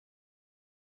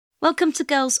Welcome to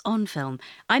Girls on Film.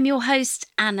 I'm your host,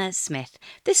 Anna Smith.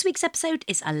 This week's episode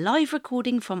is a live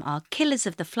recording from our Killers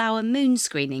of the Flower Moon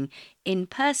screening, in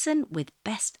person with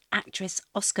Best Actress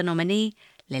Oscar nominee,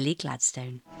 Lily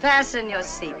Gladstone. Fasten your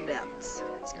seatbelts.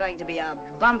 It's going to be a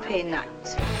bumpy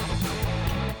night.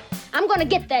 I'm gonna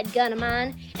get that gun of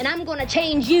mine, and I'm gonna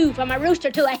change you from a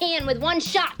rooster to a hen with one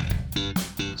shot.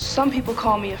 Some people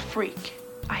call me a freak.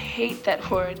 I hate that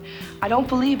word. I don't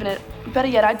believe in it. Better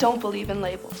yet, I don't believe in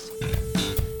labels.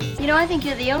 You know, I think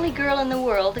you're the only girl in the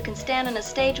world that can stand on a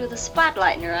stage with a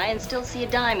spotlight in her eye and still see a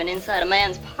diamond inside a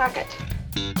man's pocket.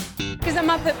 Because I'm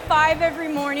up at 5 every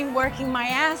morning working my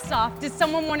ass off. Does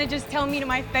someone want to just tell me to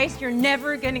my face, you're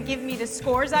never going to give me the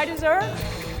scores I deserve?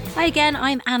 Hi again,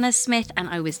 I'm Anna Smith, and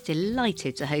I was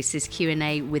delighted to host this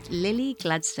Q&A with Lily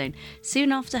Gladstone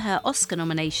soon after her Oscar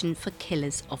nomination for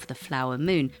Killers of the Flower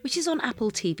Moon, which is on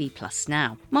Apple TV Plus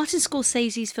now. Martin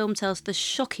Scorsese's film tells the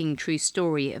shocking true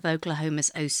story of Oklahoma's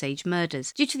Osage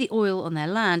murders. Due to the oil on their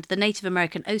land, the Native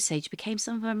American Osage became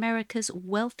some of America's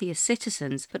wealthiest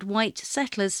citizens, but white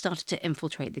settlers started to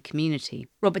infiltrate the community.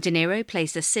 Robert De Niro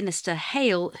plays the sinister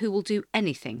Hale, who will do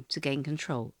anything to gain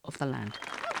control of the land.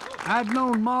 I've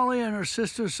known Molly and her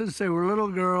sister since they were little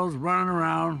girls running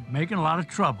around, making a lot of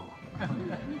trouble.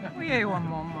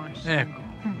 Echo.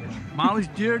 Molly's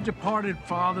dear departed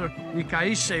father,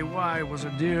 Ikaise Y, was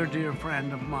a dear, dear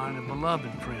friend of mine, a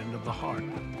beloved friend of the heart.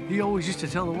 He always used to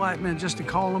tell the white men just to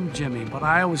call him Jimmy, but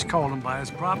I always called him by his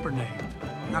proper name,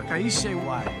 Nakaise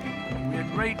Y. We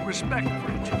had great respect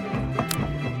for each other.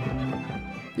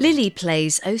 Lily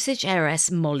plays Osage heiress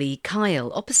Molly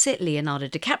Kyle, opposite Leonardo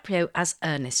DiCaprio as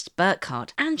Ernest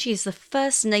Burkhart, and she is the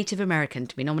first Native American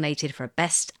to be nominated for a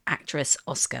Best Actress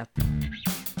Oscar.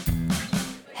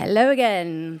 Hello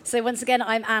again. So once again,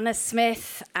 I'm Anna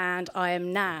Smith, and I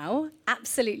am now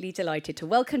absolutely delighted to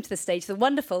welcome to the stage the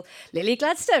wonderful Lily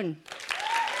Gladstone.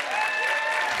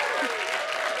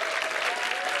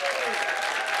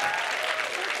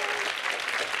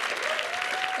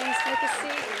 Please take a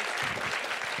seat.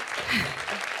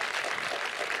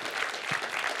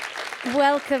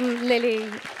 Welcome, Lily.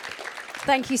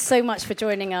 Thank you so much for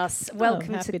joining us.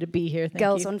 Welcome happy to be here. Thank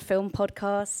Girls you. on Film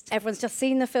podcast. Everyone's just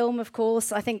seen the film, of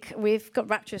course. I think we've got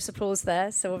rapturous applause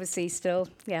there. So obviously still,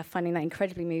 finding that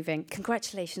incredibly moving.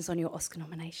 Congratulations on your Oscar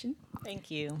nomination.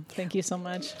 Thank you. Thank you so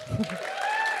much.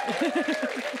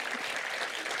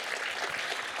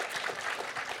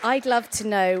 I'd love to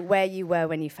know where you were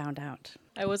when you found out.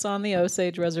 I was on the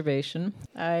Osage Reservation.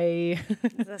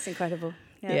 That's incredible.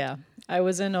 Yeah, I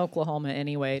was in Oklahoma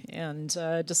anyway, and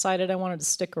decided I wanted to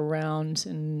stick around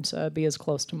and be as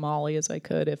close to Molly as I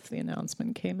could if the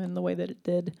announcement came in the way that it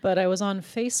did. But I was on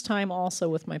FaceTime also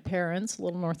with my parents, a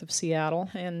little north of Seattle,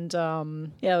 and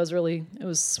it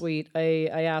was sweet. I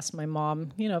asked my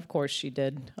mom, of course she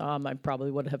did. I probably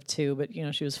would have too, but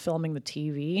she was filming the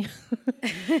TV,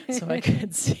 so I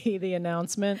could see the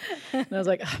announcement. And I was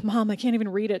like, Mom, I can't even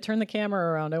read it. Turn the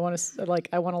camera around. I want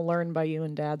to learn by you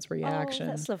and Dad's reaction.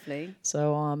 Oh, that's lovely.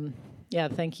 So,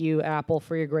 thank you, Apple,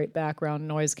 for your great background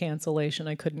noise cancellation.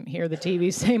 I couldn't hear the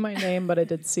TV say my name, but I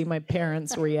did see my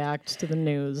parents react to the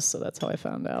news, so that's how I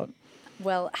found out.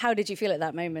 Well, how did you feel at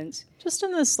that moment? Just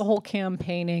in the whole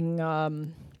campaigning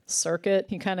circuit,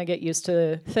 you kind of get used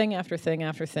to thing after thing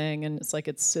after thing, and it's like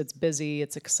it's busy,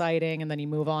 it's exciting, and then you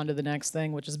move on to the next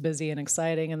thing, which is busy and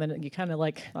exciting, and then you kind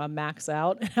of max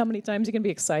out how many times you can be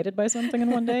excited by something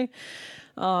in one day.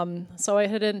 So I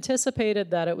had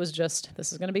anticipated that it was just,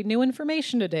 this is going to be new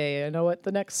information today. I know what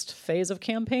the next phase of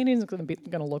campaigning is going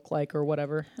to look like or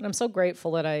whatever. And I'm so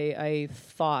grateful that I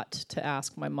thought to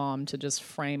ask my mom to just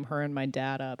frame her and my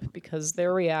dad up, because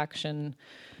their reaction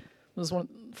was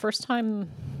first time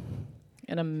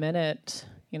in a minute,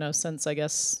 since I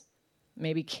guess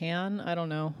maybe I don't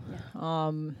know.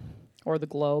 Yeah. Or the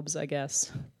Globes, I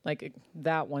guess. Like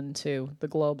that one too. The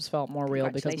Globes felt more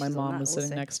real because my mom was sitting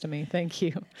next to me. Thank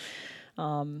you.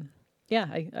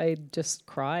 I just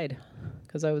cried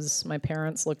because my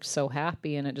parents looked so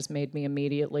happy, and it just made me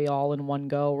immediately all in one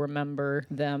go remember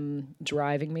them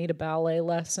driving me to ballet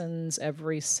lessons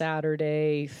every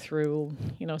Saturday through,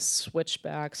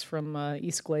 switchbacks from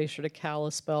East Glacier to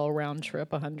Kalispell, round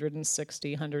trip,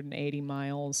 160, 180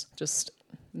 miles. Just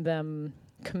them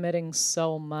committing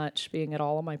so much, being at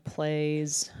all of my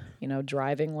plays,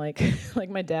 driving like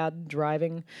my dad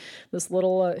driving this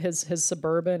little his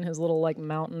Suburban, his little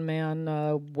mountain man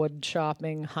wood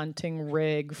chopping hunting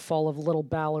rig full of little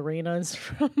ballerinas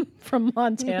from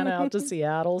Montana out to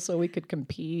Seattle so we could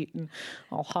compete, and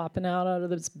all hopping out of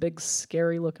this big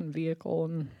scary looking vehicle,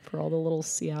 and for all the little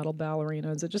Seattle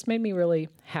ballerinas. It just made me really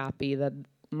happy that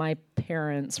my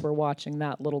parents were watching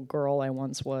that little girl I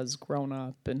once was grown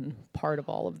up and part of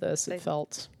all of this. It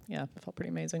felt pretty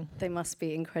amazing. They must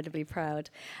be incredibly proud.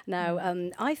 Now,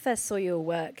 I first saw your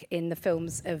work in the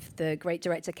films of the great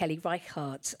director Kelly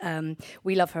Reichardt.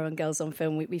 We love her on Girls on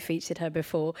Film. We featured her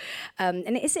before.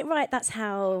 And is it right that's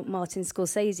how Martin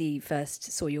Scorsese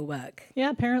first saw your work? Yeah,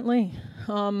 apparently.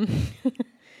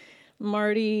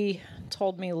 Marty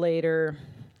told me later,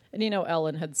 and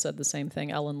Ellen had said the same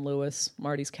thing. Ellen Lewis,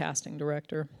 Marty's casting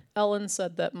director. Ellen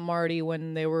said that Marty,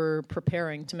 when they were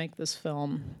preparing to make this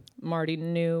film, Marty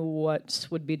knew what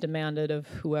would be demanded of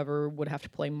whoever would have to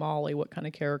play Molly, what kind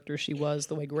of character she was,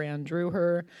 the way Gran drew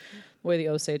her, the way the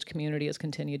Osage community has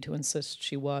continued to insist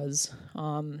she was.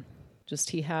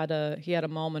 He had a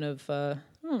moment of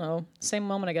same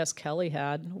moment I guess Kelly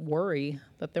had, worry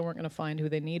that they weren't going to find who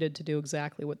they needed to do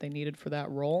exactly what they needed for that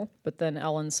role. But then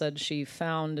Ellen said she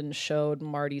found and showed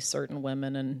Marty certain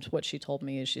women, and what she told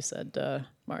me is she said,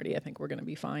 Marty, I think we're going to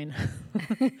be fine.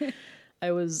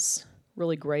 I was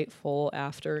really grateful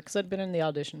after, because I'd been in the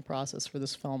audition process for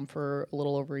this film for a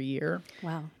little over a year.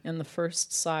 Wow. And the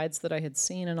first sides that I had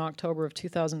seen in October of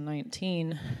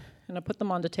 2019, and I put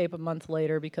them onto tape a month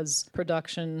later because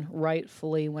production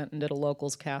rightfully went and did a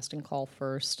locals casting call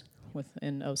first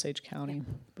in Osage County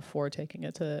before taking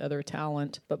it to other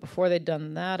talent. But before they'd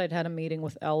done that, I'd had a meeting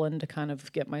with Ellen to kind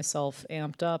of get myself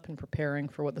amped up and preparing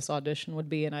for what this audition would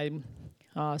be. And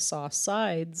I saw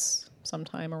sides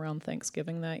sometime around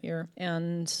Thanksgiving that year.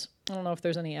 And I don't know if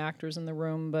there's any actors in the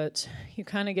room, but you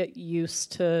kind of get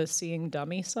used to seeing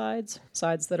dummy sides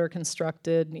that are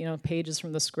constructed, pages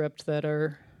from the script that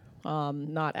are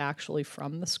not actually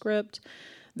from the script.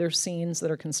 There's scenes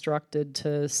that are constructed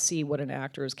to see what an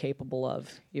actor is capable of,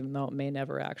 even though it may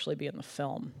never actually be in the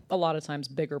film. A lot of times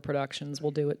bigger productions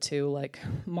will do it too, like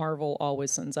Marvel always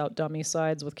sends out dummy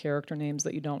sides with character names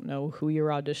that you don't know who you're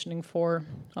auditioning for.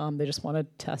 They just want to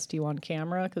test you on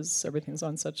camera because everything's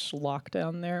on such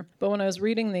lockdown there. But when I was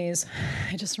reading these,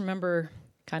 I just remember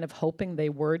kind of hoping they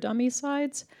were dummy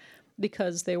sides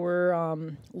because they were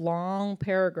long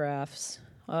paragraphs,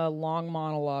 long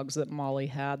monologues that Molly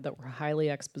had that were highly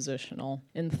expositional.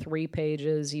 In 3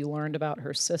 pages, you learned about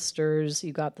her sisters,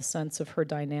 you got the sense of her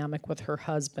dynamic with her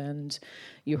husband,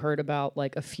 you heard about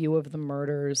like a few of the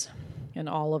murders, and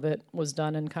all of it was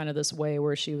done in kind of this way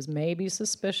where she was maybe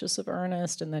suspicious of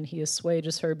Ernest, and then he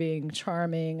assuages her being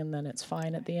charming, and then it's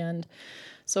fine at the end.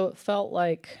 So it felt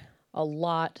like a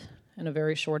lot in a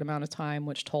very short amount of time,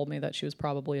 which told me that she was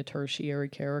probably a tertiary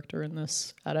character in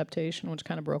this adaptation, which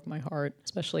kind of broke my heart,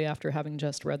 especially after having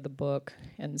just read the book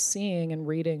and seeing and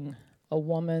reading a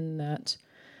woman that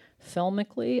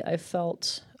filmically I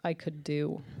felt I could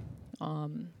do.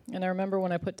 And I remember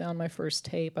when I put down my first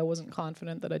tape, I wasn't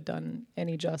confident that I'd done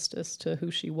any justice to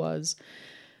who she was,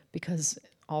 because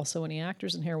also any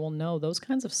actors in here will know those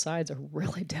kinds of sides are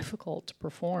really difficult to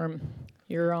perform.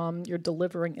 You're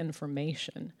delivering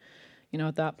information.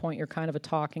 At that point, you're kind of a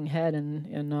talking head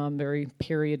in very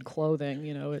period clothing.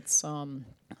 It's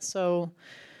so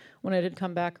when I did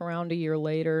come back around a year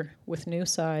later with new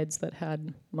sides that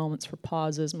had moments for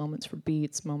pauses, moments for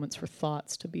beats, moments for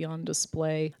thoughts to be on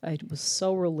display, I was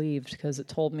so relieved because it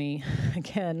told me,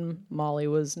 again, Molly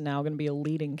was now going to be a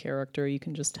leading character. You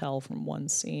can just tell from one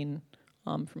scene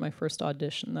for my first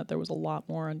audition that there was a lot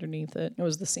more underneath it. It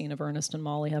was the scene of Ernest and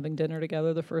Molly having dinner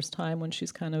together the first time when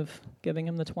she's kind of giving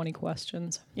him the 20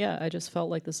 questions. Yeah, I just felt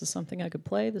like this is something I could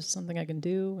play, this is something I can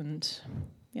do, and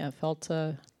yeah, it felt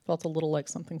a little like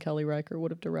something Kelly Reichardt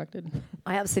would have directed.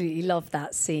 I absolutely love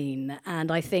that scene, and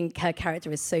I think her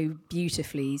character is so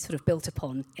beautifully sort of built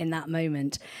upon in that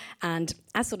moment. And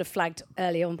as sort of flagged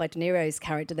early on by De Niro's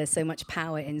character, there's so much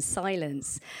power in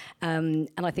silence, and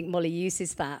I think Molly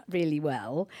uses that really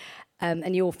well.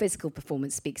 And your physical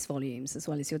performance speaks volumes as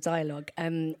well as your dialogue.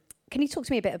 Can you talk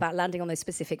to me a bit about landing on those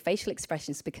specific facial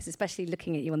expressions? Because especially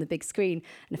looking at you on the big screen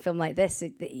in a film like this,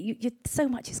 so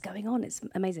much is going on. It's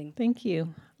amazing. Thank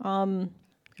you. Got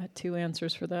 2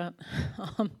 answers for that.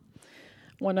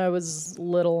 When I was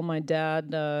little, my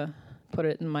dad put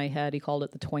it in my head. He called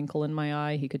it the twinkle in my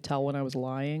eye. He could tell when I was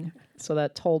lying. So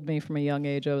that told me from a young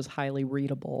age I was highly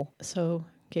readable. So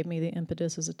gave me the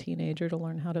impetus as a teenager to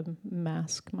learn how to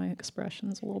mask my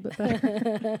expressions a little bit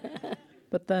better.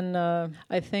 But then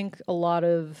I think a lot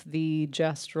of the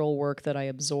gestural work that I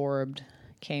absorbed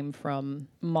came from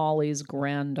Molly's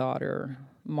granddaughter,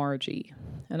 Margie.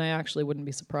 And I actually wouldn't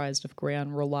be surprised if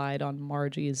Gran relied on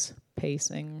Margie's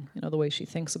pacing, the way she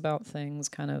thinks about things,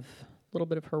 kind of a little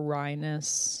bit of her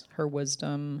wryness, her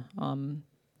wisdom,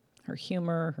 her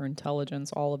humor, her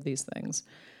intelligence, all of these things.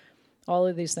 All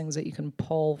of these things that you can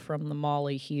pull from the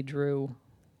Molly he drew,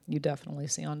 you definitely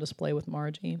see on display with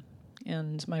Margie.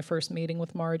 And my first meeting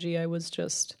with Margie, I was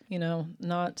just,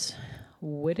 not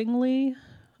wittingly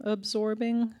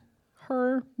absorbing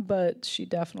her, but she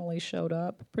definitely showed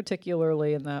up,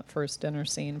 particularly in that first dinner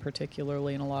scene,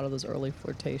 particularly in a lot of those early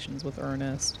flirtations with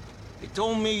Ernest. He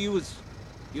told me you was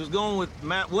going with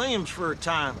Matt Williams for a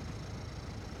time.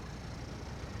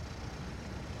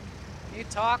 You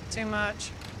talk too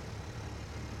much.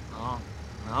 Oh,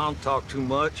 I don't talk too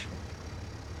much.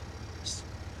 Just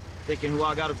thinking who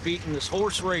I got to beat in this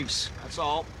horse race, that's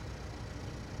all.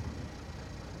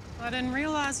 I didn't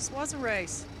realize this was a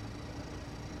race.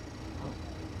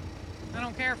 I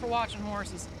don't care for watching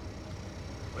horses.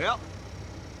 Well,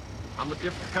 I'm a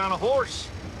different kind of horse.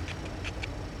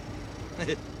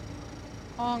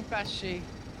 Onkashi.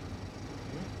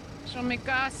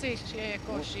 Shomikasi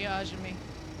shieko shiajimi.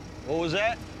 What was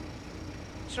that?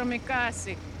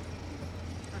 Shomikasi.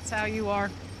 That's how you are.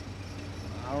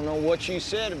 I don't know what you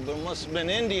said, but it must have been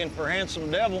Indian for handsome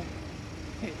devil.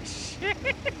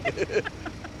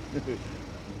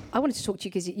 I wanted to talk to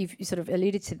you because you've sort of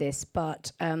alluded to this,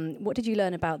 but what did you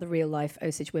learn about the real-life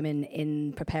Osage women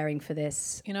in preparing for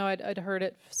this? I'd heard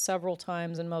it several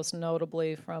times, and most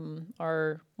notably from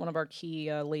one of our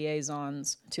key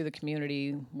liaisons to the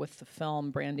community with the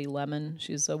film, Brandy Lemon.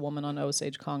 She's a woman on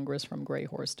Osage Congress from Gray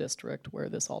Horse District, where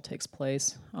this all takes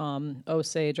place.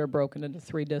 Osage are broken into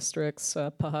 3 districts,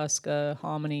 Pahuska,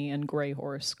 Hominy, and Gray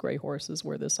Horse. Gray Horse is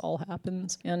where this all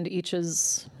happens, and each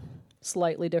is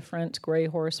slightly different. Gray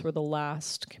Horse were the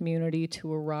last community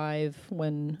to arrive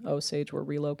when Osage were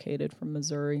relocated from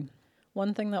Missouri.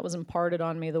 One thing that was imparted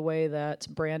on me, the way that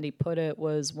Brandy put it,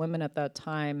 was women at that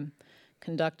time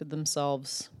conducted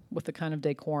themselves with the kind of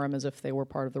decorum as if they were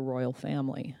part of the royal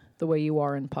family. The way you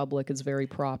are in public is very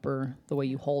proper. The way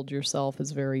you hold yourself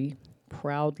is very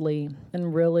proudly.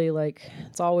 And really,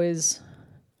 it's always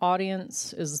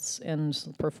audience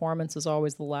and performance is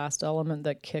always the last element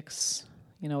that kicks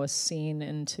a scene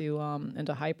into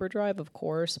hyperdrive, of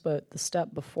course, but the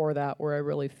step before that where I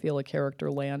really feel a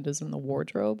character land is in the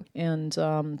wardrobe. And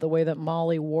the way that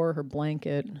Molly wore her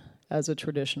blanket as a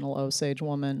traditional Osage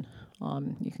woman,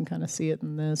 you can kind of see it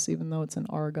in this, even though it's in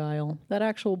Argyle. That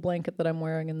actual blanket that I'm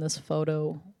wearing in this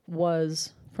photo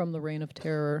was from the Reign of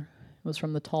Terror. It was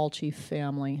from the Tall Chief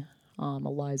family,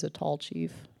 Eliza Tall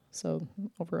Chief. So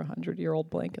over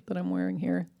 100-year-old blanket that I'm wearing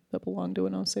here that belonged to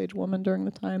an Osage woman during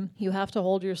the time. You have to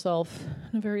hold yourself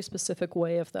in a very specific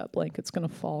way if that blanket's going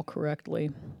to fall correctly,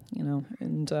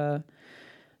 and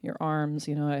your arms,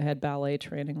 I had ballet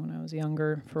training when I was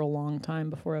younger for a long time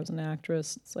before I was an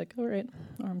actress. It's like, all right,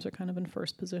 arms are kind of in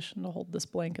first position to hold this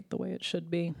blanket the way it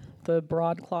should be. The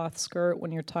broadcloth skirt,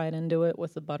 when you're tied into it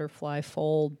with the butterfly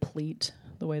fold pleat,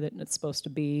 the way that it's supposed to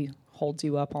be, holds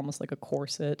you up almost like a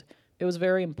corset. It was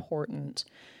very important,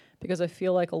 because I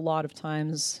feel like a lot of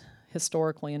times,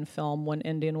 historically in film, when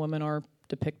Indian women are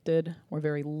depicted, we're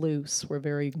very loose, we're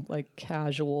very,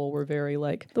 casual, we're very,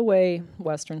 the way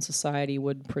Western society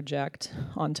would project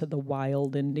onto the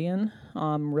wild Indian.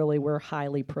 Really, we're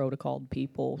highly protocoled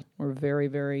people. We're very,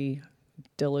 very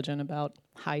diligent about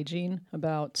hygiene,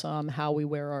 about how we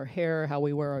wear our hair, how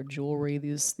we wear our jewelry,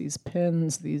 these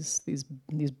pins, these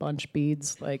bunch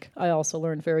beads. I also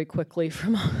learned very quickly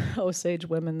from Osage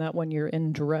women that when you're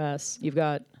in dress, you've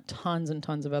got tons and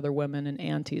tons of other women and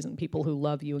aunties and people who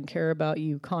love you and care about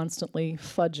you, constantly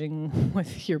fudging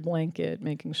with your blanket,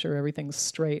 making sure everything's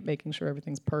straight, making sure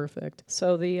everything's perfect.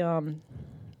 So the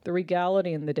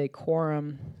regality and the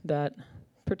decorum that,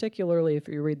 particularly if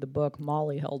you read the book,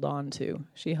 Molly held on to.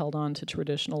 She held on to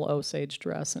traditional Osage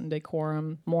dress and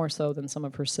decorum more so than some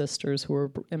of her sisters who were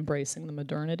embracing the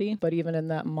modernity. But even in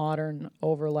that modern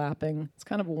overlapping, it's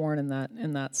kind of worn in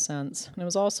that sense. And I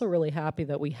was also really happy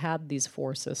that we had these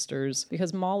 4 sisters,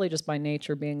 because Molly, just by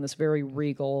nature being this very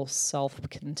regal,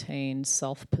 self-contained,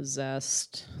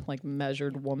 self-possessed,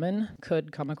 measured woman,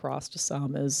 could come across to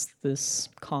some as this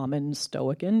common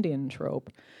stoic Indian trope.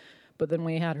 But then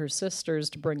we had her sisters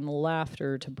to bring the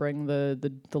laughter, to bring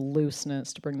the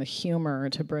looseness, to bring the humor,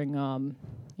 to bring the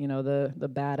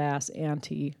badass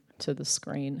auntie to the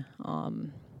screen.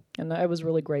 And I was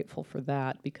really grateful for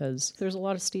that, because there's a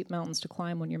lot of steep mountains to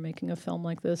climb when you're making a film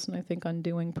like this. And I think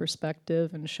undoing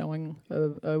perspective and showing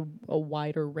a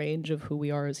wider range of who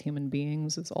we are as human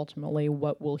beings is ultimately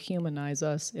what will humanize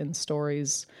us in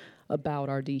stories about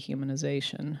our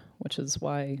dehumanization, which is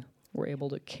why we're able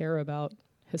to care about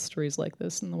histories like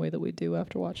this in the way that we do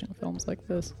after watching films like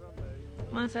this.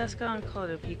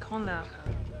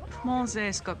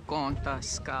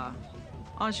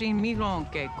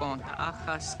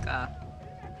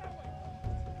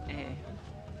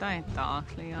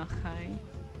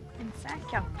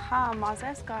 Insecka pa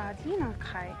mazeska dina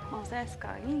kai,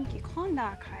 mazeska inki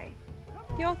konda kai.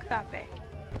 Yokdape.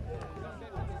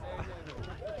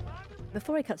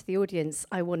 Before I cut to the audience,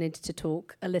 I wanted to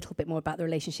talk a little bit more about the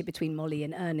relationship between Molly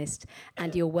and Ernest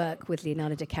and your work with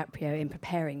Leonardo DiCaprio in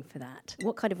preparing for that.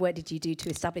 What kind of work did you do to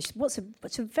establish what's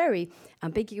a very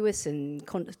ambiguous and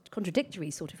contradictory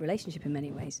sort of relationship in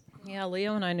many ways? Yeah,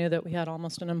 Leo and I knew that we had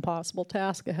almost an impossible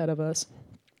task ahead of us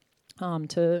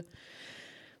to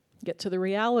get to the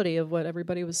reality of what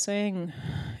everybody was saying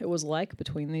it was like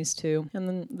between these two. And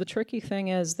then the tricky thing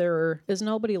is there is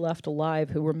nobody left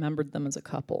alive who remembered them as a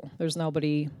couple. There's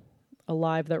nobody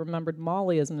alive that remembered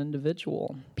Molly as an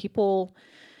individual. People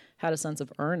had a sense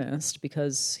of Ernest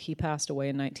because he passed away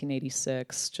in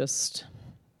 1986, just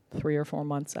 3 or 4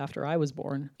 months after I was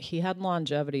born. He had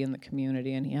longevity in the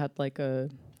community, and he had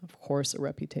of course, a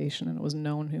reputation, and it was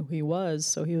known who he was.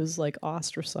 So he was like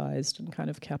ostracized and kind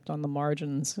of kept on the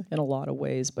margins in a lot of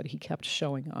ways, but he kept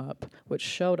showing up, which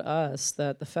showed us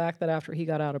that the fact that after he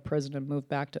got out of prison and moved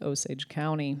back to Osage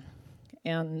County,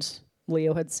 and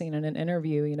Leo had seen in an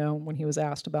interview, when he was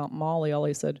asked about Molly, all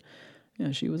he said,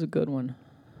 yeah, she was a good one.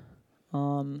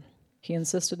 He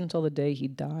insisted until the day he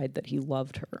died that he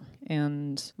loved her.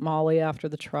 And Molly, after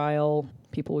the trial,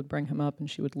 people would bring him up and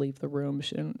she would leave the room.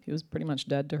 He was pretty much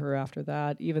dead to her after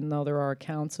that, even though there are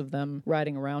accounts of them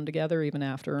riding around together even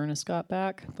after Ernest got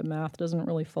back. The math doesn't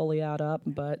really fully add up,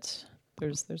 but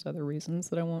there's other reasons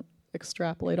that I won't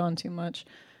extrapolate on too much.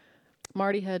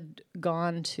 Marty had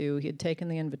taken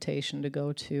the invitation to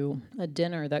go to a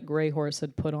dinner that Grey Horse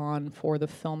had put on for the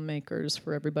filmmakers,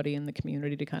 for everybody in the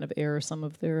community to kind of air some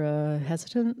of their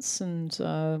hesitance and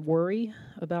worry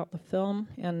about the film.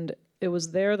 And it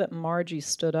was there that Margie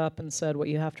stood up and said, what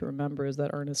you have to remember is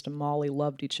that Ernest and Molly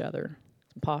loved each other,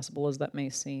 impossible as that may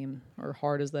seem, or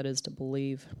hard as that is to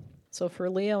believe. So for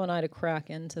Leo and I to crack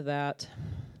into that,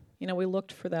 we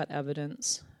looked for that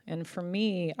evidence. And for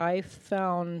me, I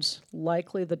found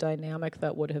likely the dynamic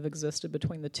that would have existed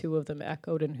between the two of them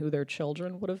echoed in who their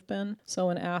children would have been. So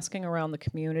in asking around the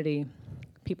community,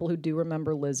 people who do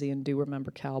remember Lizzie and do remember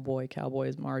Cowboy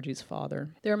is Margie's father,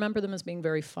 they remember them as being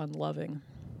very fun-loving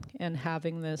and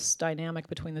having this dynamic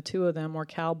between the two of them where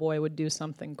Cowboy would do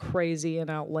something crazy and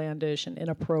outlandish and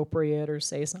inappropriate or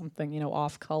say something,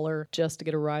 off color just to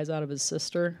get a rise out of his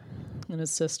sister. And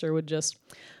his sister would just,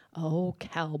 oh,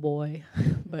 Cowboy,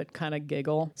 but kind of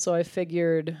giggle. So I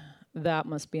figured that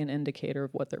must be an indicator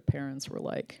of what their parents were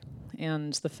like.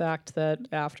 And the fact that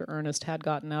after Ernest had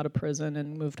gotten out of prison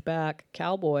and moved back,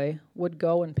 Cowboy would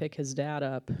go and pick his dad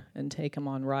up and take him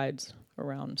on rides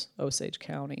around Osage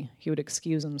County. He would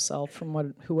excuse himself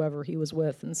from whoever he was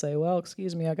with and say, well,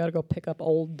 excuse me, I got to go pick up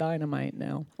Old Dynamite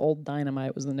now. Old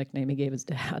Dynamite was the nickname he gave his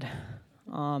dad.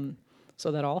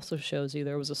 So that also shows you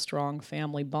there was a strong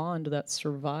family bond that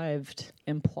survived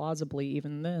implausibly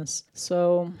even this.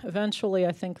 So eventually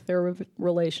I think their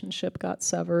relationship got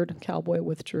severed. Cowboy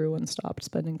withdrew and stopped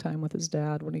spending time with his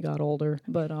dad when he got older.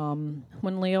 But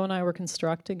when Leo and I were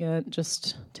constructing it,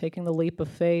 just taking the leap of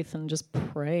faith and just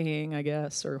praying, I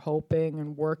guess, or hoping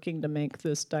and working to make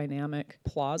this dynamic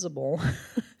plausible.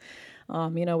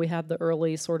 We had the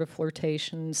early sort of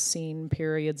flirtation scene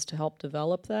periods to help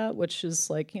develop that, which is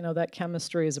like, that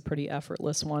chemistry is a pretty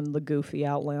effortless one, the goofy,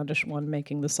 outlandish one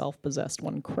making the self-possessed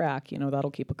one crack.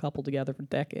 That'll keep a couple together for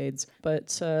decades.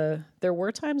 But there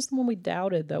were times when we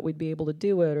doubted that we'd be able to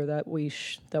do it or that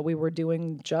we were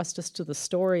doing justice to the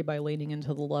story by leaning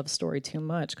into the love story too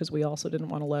much because we also didn't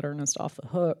want to let Ernest off the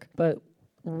hook. But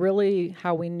really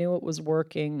how we knew it was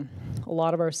working, a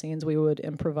lot of our scenes we would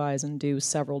improvise and do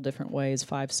several different ways,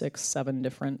 5, 6, 7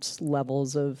 different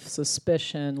levels of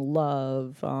suspicion,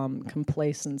 love,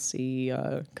 complacency,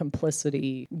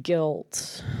 complicity,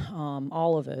 guilt,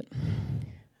 all of it.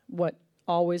 What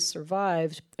always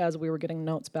survived as we were getting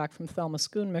notes back from Thelma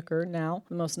Schoonmaker, now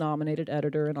the most nominated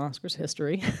editor in Oscars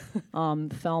history.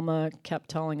 Thelma kept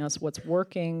telling us what's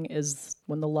working is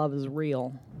when the love is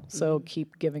real. So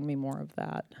keep giving me more of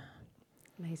that.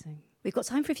 Amazing. We've got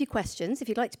time for a few questions. If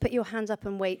you'd like to put your hand up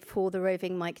and wait for the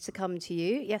roving mic to come to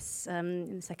you. Yes,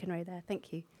 in the second row there.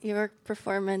 Thank you. Your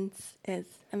performance is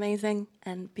amazing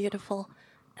and beautiful.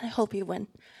 I hope you win.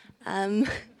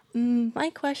 My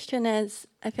question is,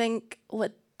 I think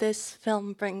what this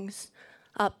film brings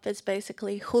up is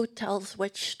basically who tells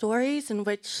which stories and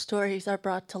which stories are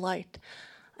brought to light.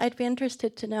 I'd be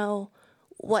interested to know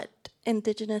what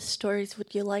Indigenous stories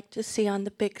would you like to see on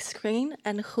the big screen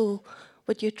and who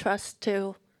would you trust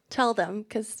to tell them?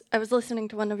 Because I was listening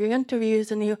to one of your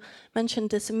interviews and you mentioned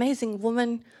this amazing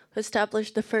woman who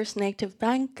established the first Native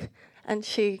bank and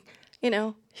she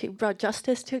brought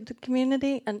justice to the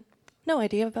community and no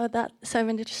idea about that, so I'm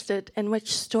interested in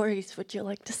which stories would you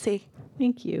like to see?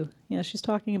 Thank you. Yeah, she's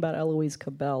talking about Eloise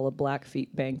Cabell, a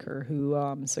Blackfeet banker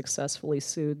who successfully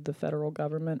sued the federal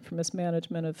government for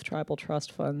mismanagement of tribal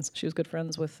trust funds. She was good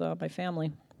friends with my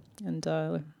family, and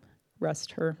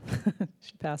rest her.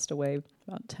 She passed away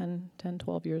about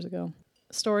 12 years ago.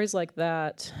 Stories like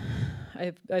that,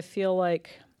 I feel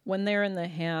like when they're in the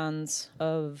hands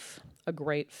of a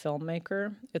great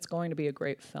filmmaker, it's going to be a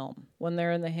great film. When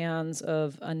they're in the hands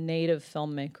of a native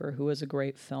filmmaker who is a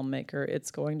great filmmaker, it's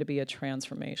going to be a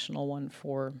transformational one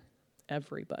for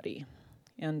everybody.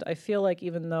 And I feel like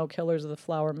even though Killers of the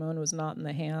Flower Moon was not in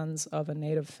the hands of a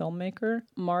native filmmaker,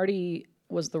 Marty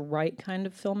was the right kind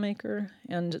of filmmaker,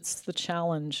 and it's the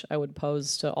challenge I would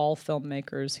pose to all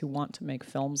filmmakers who want to make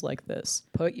films like this.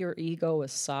 Put your ego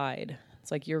aside. It's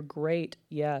like, you're great,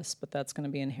 yes, but that's going to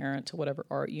be inherent to whatever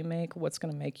art you make. What's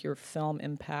going to make your film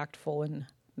impactful and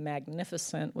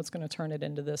magnificent? What's going to turn it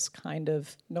into this kind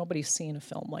of, nobody's seen a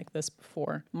film like this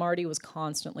before. Marty was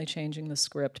constantly changing the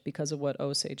script because of what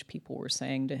Osage people were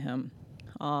saying to him.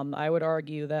 I would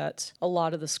argue that a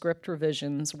lot of the script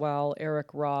revisions, while Eric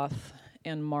Roth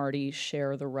and Marty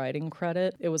share the writing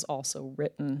credit, it was also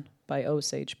written by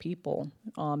Osage people,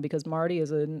 because Marty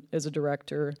is a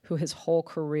director who his whole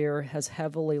career has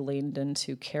heavily leaned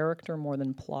into character more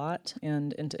than plot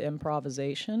and into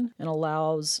improvisation, and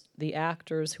allows the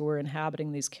actors who are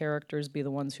inhabiting these characters be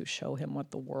the ones who show him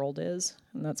what the world is.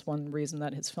 And that's one reason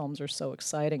that his films are so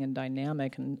exciting and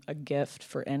dynamic and a gift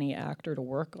for any actor to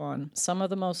work on. Some of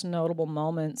the most notable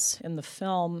moments in the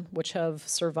film, which have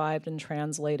survived and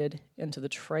translated into the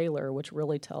trailer, which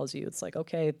really tells you, it's like,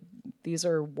 okay, these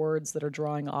are words that are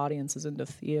drawing audiences into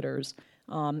theaters.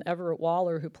 Everett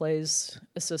Waller, who plays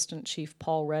Assistant Chief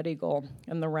Paul Red Eagle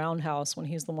in the Roundhouse, when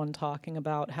he's the one talking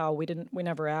about how we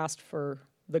never asked for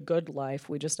the good life,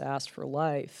 we just asked for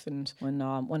life. And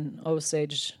when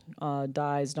Osage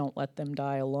dies, don't let them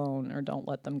die alone, or don't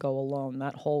let them go alone.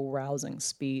 That whole rousing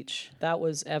speech, that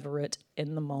was Everett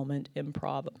in the moment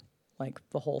improv, like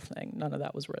the whole thing. None of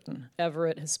that was written.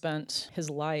 Everett has spent his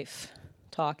life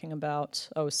talking about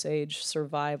Osage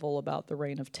survival, about the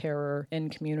reign of terror in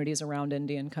communities around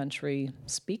Indian country,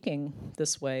 speaking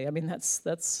this way. I mean,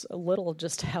 that's a little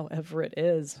just how Everett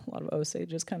is. A lot of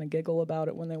Osages kind of giggle about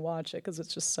it when they watch it because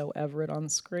it's just so Everett on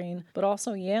screen. But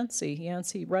also Yancey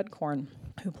Redcorn,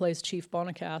 who plays Chief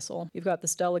Bonacastle. You've got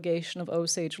this delegation of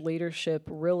Osage leadership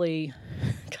really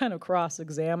kind of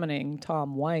cross-examining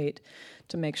Tom White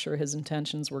to make sure his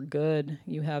intentions were good.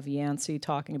 You have Yancey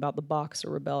talking about the Boxer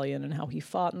Rebellion and how he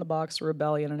fought in the Boxer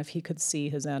Rebellion, and if he could see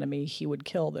his enemy, he would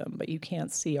kill them, but you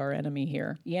can't see our enemy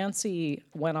here. Yancey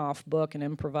went off book and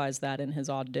improvised that in his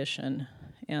audition,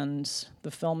 and the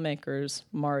filmmakers,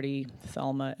 Marty,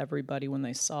 Thelma, everybody, when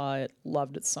they saw it,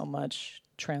 loved it so much,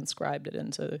 transcribed it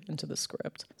into the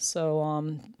script. So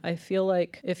I feel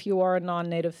like if you are a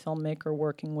non-native filmmaker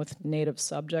working with native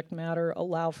subject matter,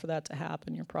 allow for that to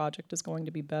happen. Your project is going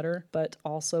to be better, but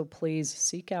also please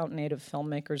seek out native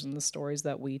filmmakers in the stories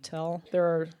that we tell. There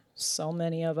are so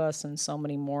many of us and so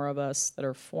many more of us that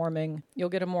are forming. You'll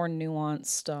get a more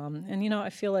nuanced, and I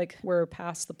feel like we're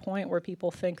past the point where people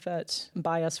think that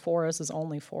by us, for us is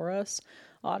only for us.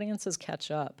 Audiences catch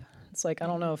up. It's like, I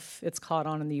don't know if it's caught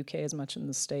on in the UK as much in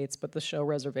the States, but the show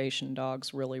Reservation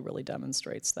Dogs really, really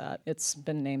demonstrates that. It's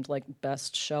been named like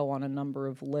best show on a number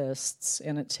of lists,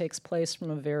 and it takes place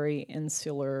from a very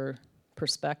insular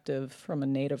perspective, from a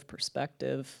native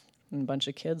perspective, and a bunch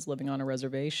of kids living on a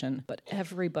reservation. But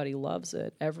everybody loves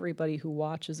it. Everybody who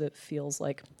watches it feels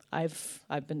like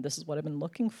this is what I've been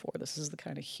looking for. This is the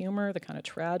kind of humor, the kind of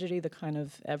tragedy, the kind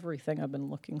of everything I've been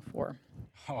looking for.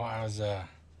 Oh, I was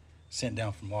sent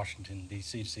down from Washington,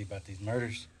 D.C. to see about these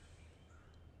murders.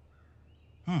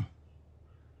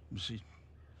 See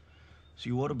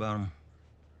what about them?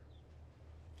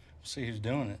 See who's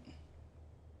doing it.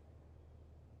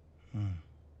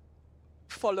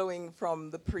 Following from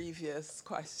the previous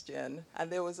question, and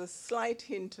there was a slight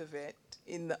hint of it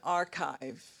in the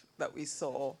archive that we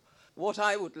saw. What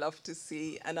I would love to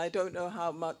see, and I don't know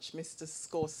how much Mr.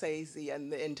 Scorsese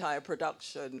and the entire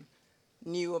production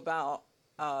knew about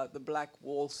the Black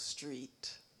Wall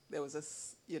Street. There was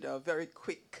a very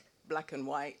quick black and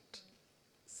white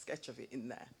sketch of it in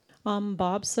there.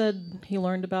 Bob said he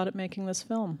learned about it making this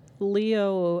film.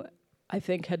 Leo, I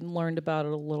think, had learned about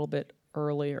it a little bit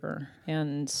earlier.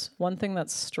 And one thing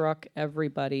that struck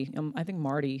everybody, I think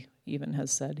Marty even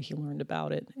has said he learned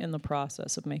about it in the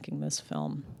process of making this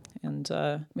film. And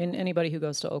anybody who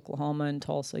goes to Oklahoma and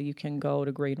Tulsa, you can go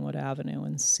to Greenwood Avenue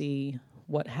and see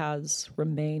what has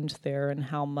remained there and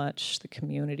how much the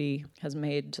community has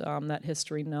made that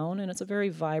history known, and it's a very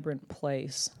vibrant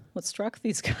place. What struck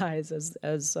these guys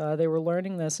as they were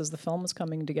learning this, as the film was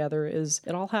coming together, is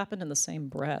it all happened in the same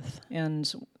breath.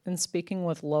 And in speaking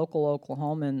with local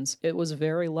Oklahomans, it was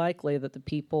very likely that the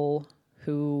people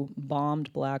who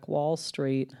bombed Black Wall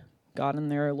Street got in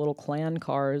their little Klan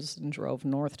cars and drove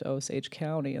north to Osage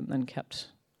County and then kept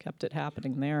it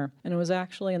happening there. And it was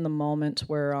actually in the moment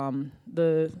where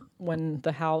when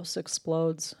the house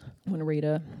explodes, when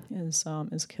Rita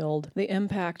is killed, the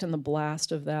impact and the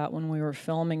blast of that when we were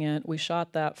filming it, we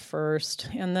shot that first,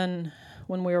 and then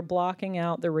when we were blocking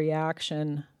out the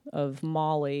reaction of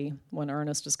Molly when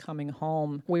Ernest is coming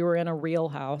home, we were in a real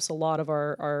house. A lot of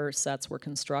our sets were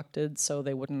constructed so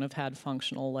they wouldn't have had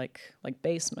functional like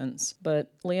basements.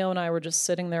 But Leo and I were just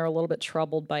sitting there a little bit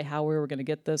troubled by how we were going to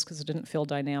get this, because it didn't feel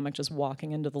dynamic just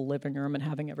walking into the living room and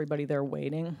having everybody there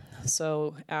waiting.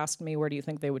 So asked me, where do you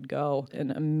think they would go?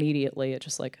 And immediately it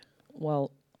just like,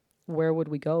 well, where would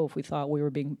we go if we thought we were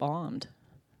being bombed?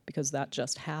 Because that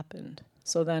just happened.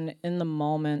 So then in the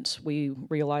moment, we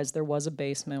realized there was a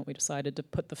basement. We decided to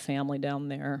put the family down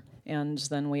there. And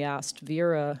then we asked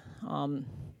Vera,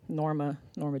 Norma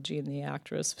Jean, the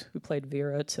actress who played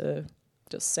Vera, to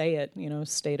just say it,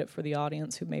 state it for the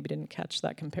audience who maybe didn't catch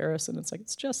that comparison. It's like,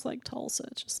 it's just like Tulsa,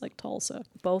 it's just like Tulsa.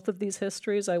 Both of these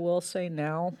histories, I will say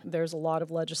now, there's a lot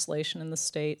of legislation in the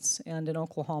states, and in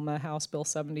Oklahoma, House Bill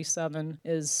 77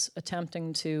 is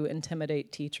attempting to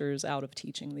intimidate teachers out of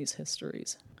teaching these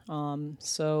histories.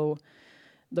 So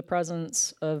the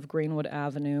presence of Greenwood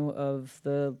Avenue, of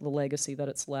the legacy that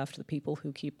it's left, the people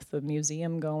who keep the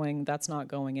museum going, that's not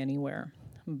going anywhere.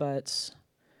 But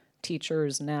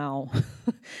teachers now,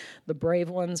 the brave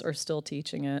ones are still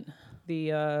teaching it.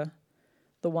 The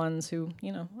ones who,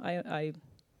 who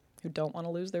don't want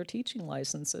to lose their teaching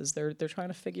licenses, they're trying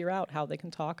to figure out how they can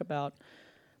talk about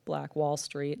Black Wall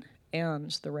Street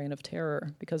and the Reign of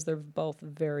Terror, because they're both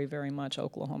very, very much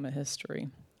Oklahoma history.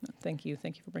 Thank you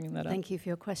for bringing that up. Thank you for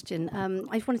your question. I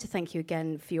just wanted to thank you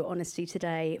again for your honesty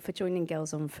today, for joining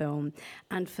Girls on Film,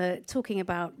 and for talking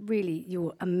about really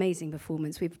your amazing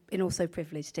performance. We've been also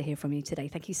privileged to hear from you today.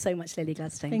 Thank you so much, Lily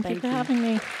Gladstone. Thank you for having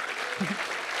me.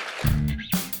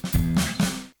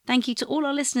 Thank you to all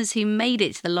our listeners who made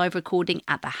it to the live recording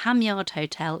at the Hamyard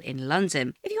Hotel in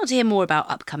London. If you want to hear more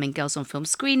about upcoming Girls on Film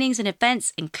screenings and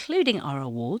events, including our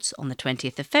awards on the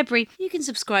 20th of February, you can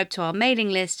subscribe to our mailing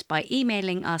list by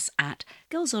emailing us at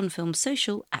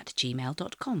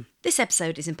girlsonfilmsocial@gmail.com. This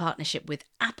episode is in partnership with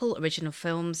Apple Original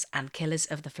Films and Killers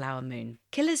of the Flower Moon.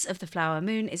 Killers of the Flower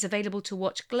Moon is available to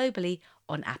watch globally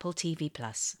on Apple TV+.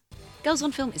 Girls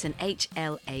on Film is an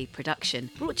HLA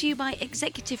production, brought to you by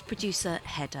executive producer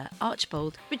Heather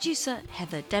Archbold, producer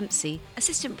Heather Dempsey,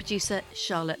 assistant producer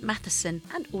Charlotte Matheson,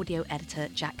 and audio editor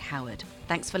Jack Howard.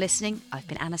 Thanks for listening. I've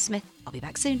been Anna Smith. I'll be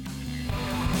back soon.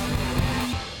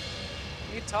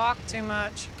 You talk too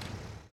much.